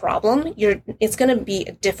into that problem, it's going to be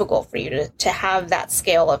difficult for you to have that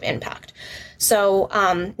scale of impact. So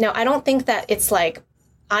now I don't think that it's like,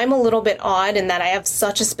 I'm a little bit odd in that I have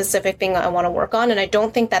such a specific thing that I want to work on. And I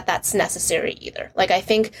don't think that that's necessary either. Like, I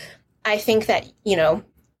think that,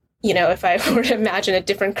 if I were to imagine a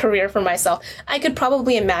different career for myself, I could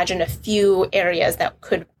probably imagine a few areas that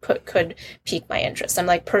could pique my interest. I'm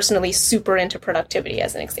like personally super into productivity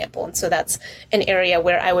as an example. And so that's an area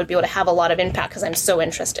where I would be able to have a lot of impact because I'm so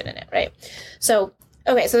interested in it, right? So,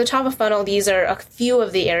 okay, so the top of funnel, these are a few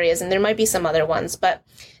of the areas, and there might be some other ones, but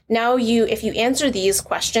now if you answer these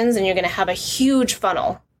questions, and you're going to have a huge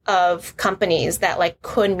funnel of companies that like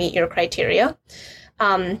could meet your criteria.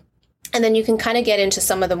 And then you can kind of get into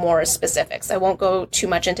some of the more specifics. I won't go too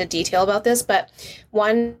much into detail about this, but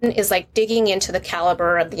one is like digging into the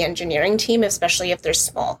caliber of the engineering team, especially if they're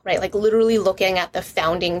small, right? Like literally looking at the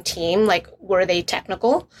founding team, like were they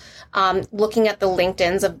technical? Looking at the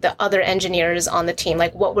LinkedIns of the other engineers on the team,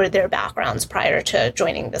 like what were their backgrounds prior to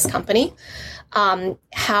joining this company?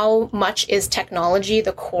 How much is technology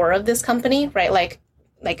the core of this company, right? Like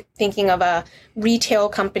thinking of a retail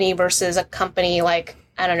company versus a company like,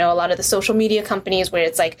 I don't know, a lot of the social media companies where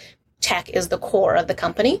it's like tech is the core of the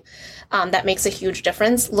company. That makes a huge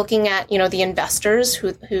difference. Looking at, the investors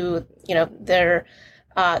who their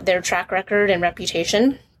track record and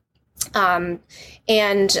reputation. And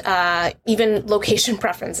even location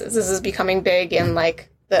preferences. This is becoming big in like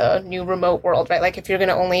the new remote world, right? Like if you're going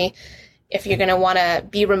to want to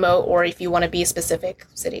be remote or if you want to be specific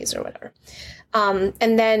cities or whatever.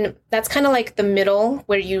 And then that's kind of like the middle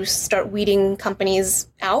where you start weeding companies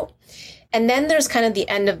out. And then there's kind of the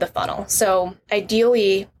end of the funnel. So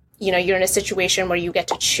ideally, you're in a situation where you get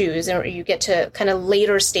to choose or you get to kind of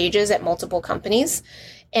later stages at multiple companies.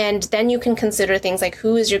 And then you can consider things like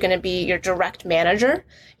who is going to be your direct manager,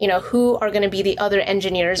 who are going to be the other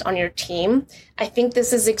engineers on your team. I think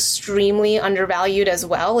this is extremely undervalued as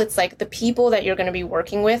well. It's like the people that you're going to be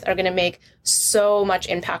working with are going to make so much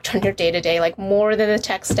impact on your day-to-day, like more than the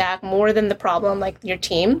tech stack, more than the problem, like your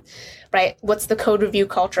team, right? What's the code review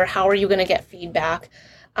culture? How are you going to get feedback?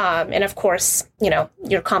 And of course,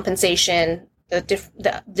 your compensation,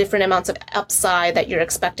 the different amounts of upside that you're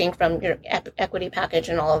expecting from your equity package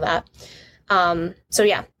and all of that. So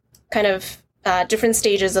yeah, kind of different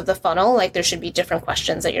stages of the funnel, like there should be different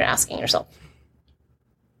questions that you're asking yourself.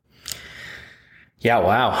 Yeah,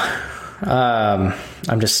 wow.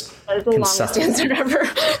 I'm just... That is the longest answer ever.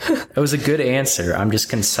 It was a good answer. I'm just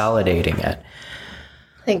consolidating it.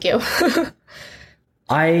 Thank you.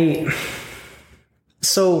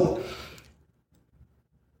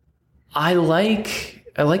 I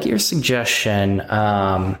like your suggestion,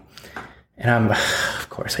 and of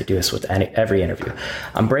course I do this with every interview.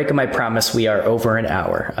 I'm breaking my promise. We are over an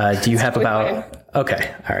hour. Do you have about?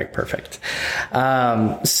 Okay, all right, perfect.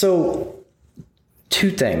 So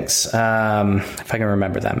two things, if I can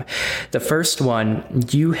remember them. The first one,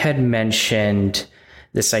 you had mentioned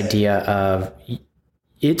this idea of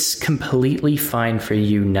it's completely fine for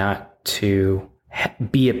you not to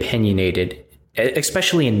be opinionated,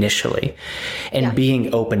 especially initially, and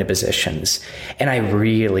being open to positions. And I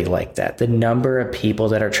really like that. The number of people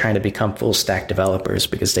that are trying to become full stack developers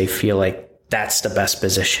because they feel like that's the best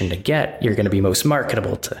position to get, you're going to be most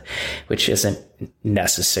marketable to, which isn't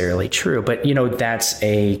necessarily true. But, that's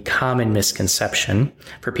a common misconception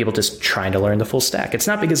for people just trying to learn the full stack. It's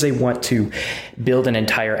not because they want to build an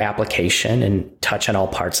entire application and touch on all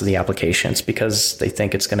parts of the application. It's because they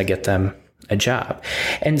think it's going to get them a job.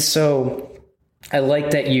 And so I like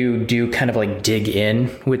that you do kind of like dig in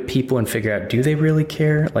with people and figure out, do they really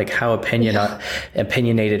care? Like how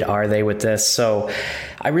opinionated are they with this? So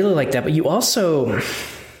I really like that. But you also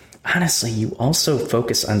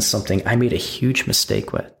focus on something I made a huge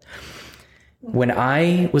mistake with. When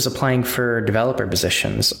I was applying for developer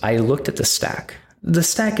positions, I looked at the stack. The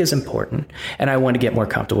stack is important, and I want to get more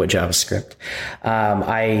comfortable with JavaScript.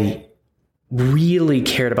 I really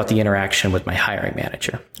cared about the interaction with my hiring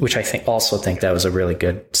manager, which I think that was a really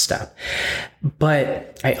good step.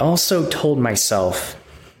 But I also told myself,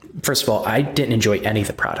 first of all, I didn't enjoy any of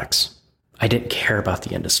the products. I didn't care about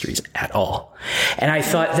the industries at all. And I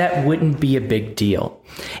thought that wouldn't be a big deal.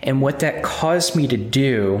 And what that caused me to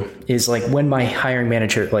do is like when my hiring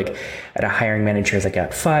manager, like I had a hiring manager that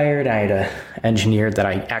got fired. I had an engineer that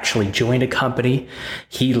I actually joined a company.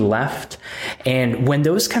 He left. And when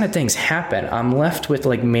those kind of things happen, I'm left with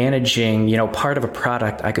like managing, part of a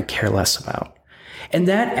product I could care less about. And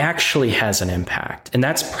that actually has an impact. And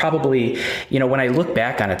that's probably, when I look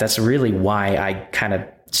back on it, that's really why I kind of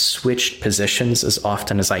switched positions as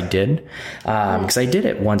often as I did, because I did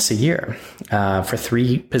it once a year for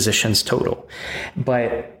 3 positions total.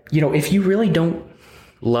 But, if you really don't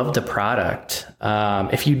love the product,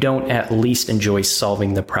 if you don't at least enjoy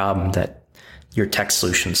solving the problem that your tech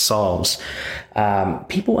solution solves,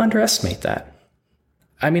 people underestimate that.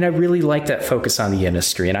 I mean, I really like that focus on the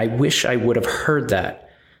industry, and I wish I would have heard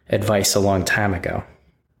that advice a long time ago.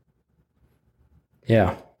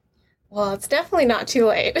 Yeah. Well, it's definitely not too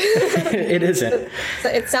late. It isn't. So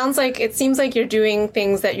it seems like you're doing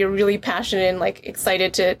things that you're really passionate and like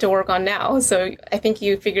excited to work on now. So I think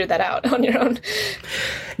you figured that out on your own.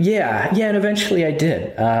 Yeah. And eventually I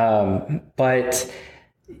did. But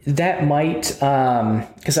that might,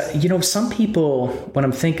 because, some people, when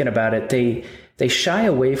I'm thinking about it, they they shy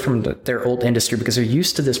away from their old industry because they're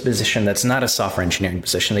used to this position that's not a software engineering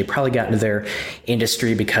position. They probably got into their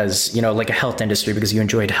industry because, like a health industry, because you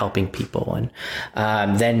enjoyed helping people.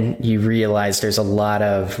 And then you realize there's a lot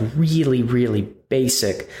of really, really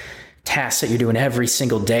basic tasks that you're doing every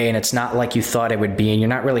single day, and it's not like you thought it would be, and you're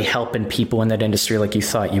not really helping people in that industry like you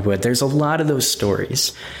thought you would. There's a lot of those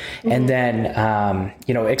stories. Mm-hmm. And then,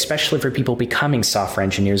 especially for people becoming software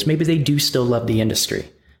engineers, maybe they do still love the industry.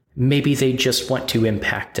 Maybe they just want to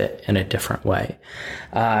impact it in a different way.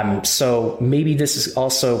 So maybe this is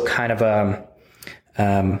also kind of a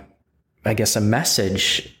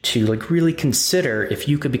message to like really consider if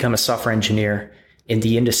you could become a software engineer in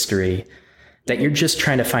the industry that you're just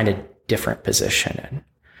trying to find a different position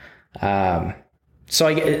in.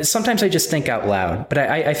 Sometimes I just think out loud, but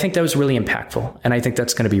I think that was really impactful, and I think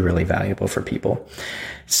that's going to be really valuable for people.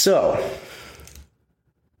 So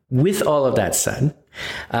with all of that said,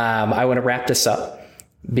 I want to wrap this up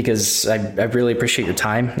because I really appreciate your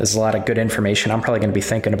time. There's a lot of good information. I'm probably going to be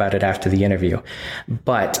thinking about it after the interview,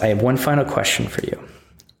 but I have one final question for you.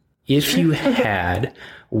 If you had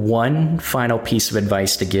one final piece of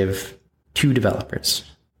advice to give to developers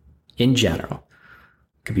in general,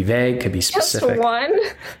 could be vague, could be specific.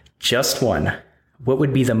 Just one. What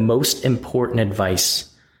would be the most important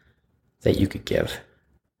advice that you could give?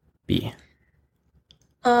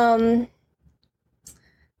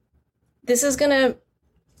 This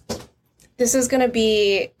is gonna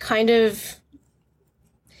be kind of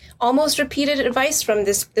almost repeated advice from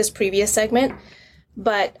this previous segment,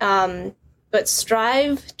 but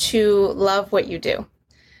strive to love what you do.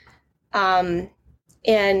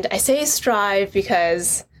 And I say strive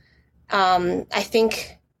because I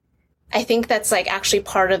think that's like actually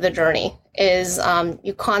part of the journey is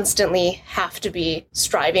you constantly have to be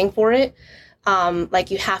striving for it.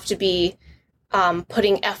 Like you have to be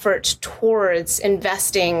putting effort towards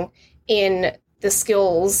investing in the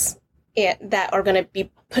skills that are going to be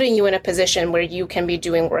putting you in a position where you can be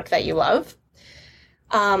doing work that you love.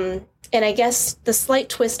 And I guess the slight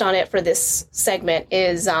twist on it for this segment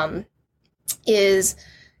is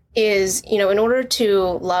in order to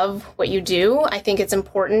love what you do, I think it's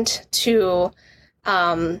important to,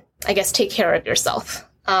 take care of yourself.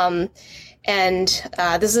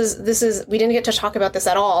 This is we didn't get to talk about this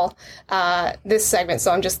at all, this segment,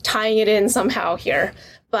 so I'm just tying it in somehow here.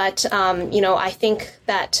 But, I think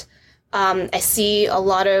that I see a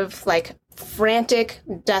lot of like frantic,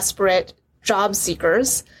 desperate job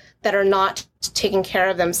seekers that are not taking care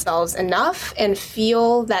of themselves enough and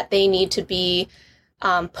feel that they need to be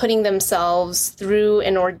putting themselves through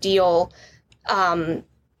an ordeal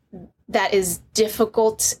that is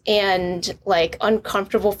difficult and like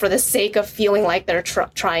uncomfortable for the sake of feeling like they're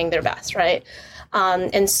trying their best, right?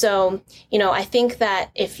 And so, I think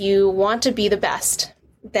that if you want to be the best,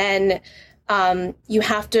 then you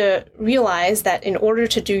have to realize that in order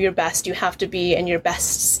to do your best, you have to be in your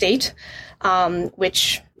best state,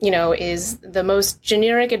 which is the most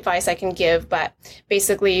generic advice I can give, but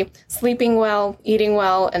basically sleeping well, eating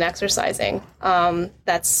well, and exercising.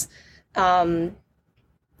 That's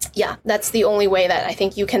the only way that I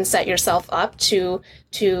think you can set yourself up to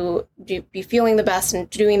be feeling the best and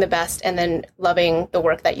doing the best and then loving the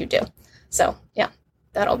work that you do. So, yeah,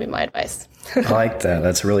 that'll be my advice. I like that.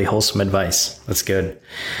 That's really wholesome advice. That's good.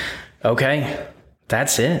 Okay,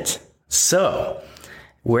 that's it. So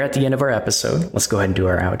we're at the end of our episode. Let's go ahead and do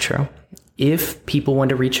our outro. If people want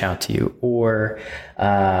to reach out to you or,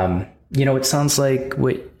 it sounds like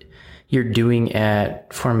what you're doing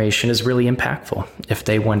at Formation is really impactful. If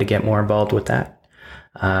they want to get more involved with that,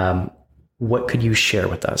 what could you share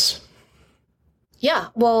with us? Yeah,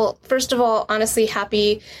 well, first of all, honestly,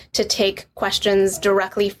 happy to take questions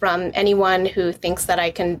directly from anyone who thinks that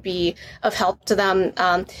I can be of help to them.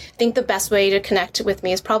 I think the best way to connect with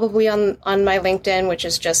me is probably on my LinkedIn, which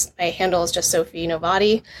is just, my handle is just Sophie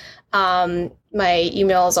Novati. My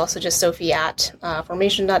email is also just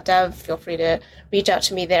sophie@formation.dev. Feel free to reach out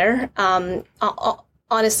to me there.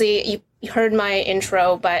 Honestly, you heard my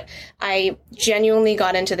intro, but I genuinely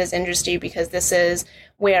got into this industry because this is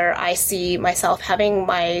where I see myself having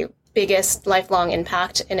my biggest lifelong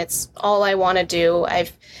impact, and it's all I want to do.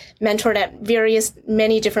 I've mentored at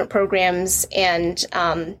many different programs and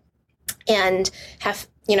have,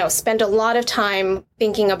 spent a lot of time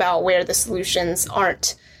thinking about where the solutions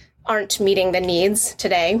aren't meeting the needs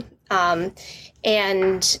today. For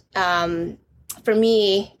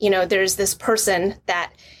me, there's this person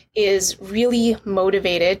that is really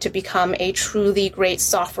motivated to become a truly great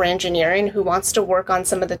software engineer and who wants to work on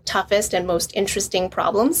some of the toughest and most interesting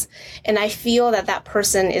problems. And I feel that that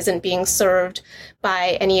person isn't being served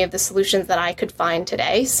by any of the solutions that I could find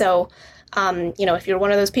today. So, if you're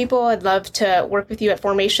one of those people, I'd love to work with you at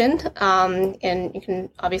Formation. And you can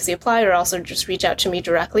obviously apply or also just reach out to me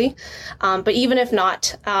directly. But even if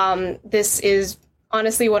not, this is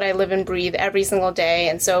honestly what I live and breathe every single day.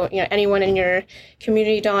 And so, anyone in your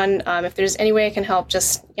community, Don, if there's any way I can help,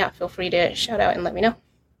 just, feel free to shout out and let me know.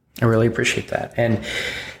 I really appreciate that. And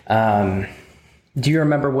do you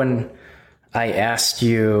remember when I asked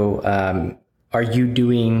you, are you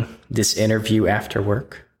doing this interview after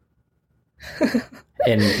work?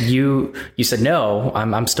 And you said, no,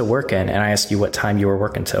 I'm still working. And I asked you what time you were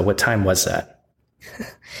working till. What time was that?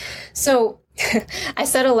 So I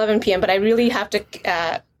said 11 p.m., but I really have to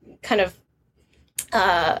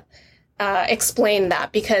explain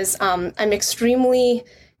that because I'm extremely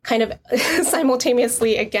kind of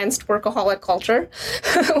simultaneously against workaholic culture,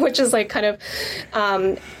 which is like kind of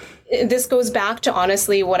this goes back to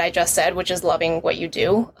honestly what I just said, which is loving what you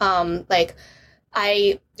do.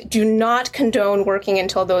 I do not condone working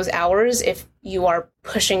until those hours if you are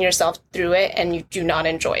pushing yourself through it and you do not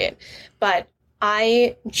enjoy it. But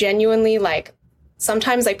I genuinely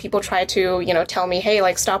sometimes people try to, tell me,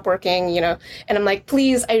 hey, stop working, and I'm like,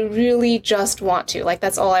 please, I really just want to,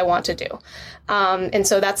 that's all I want to do. And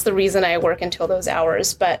so that's the reason I work until those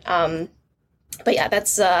hours. But yeah,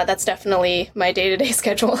 that's definitely my day-to-day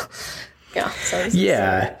schedule.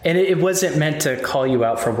 Yeah. And it wasn't meant to call you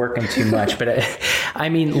out for working too much, but I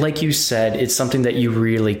mean, like you said, it's something that you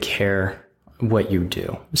really care what you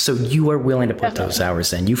do. So you are willing to put those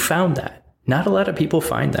hours in. You found that. Not a lot of people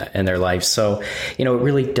find that in their life. So, it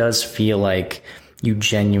really does feel like you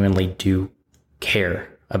genuinely do care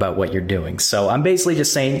about what you're doing. So I'm basically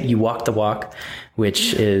just saying you walk the walk,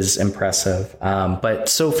 which is impressive. But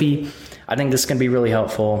Sophie, I think this is going to be really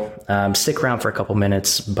helpful. Stick around for a couple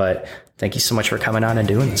minutes, but thank you so much for coming on and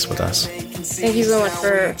doing this with us. Thank you so much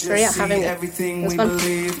for having me.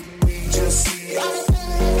 It was fun.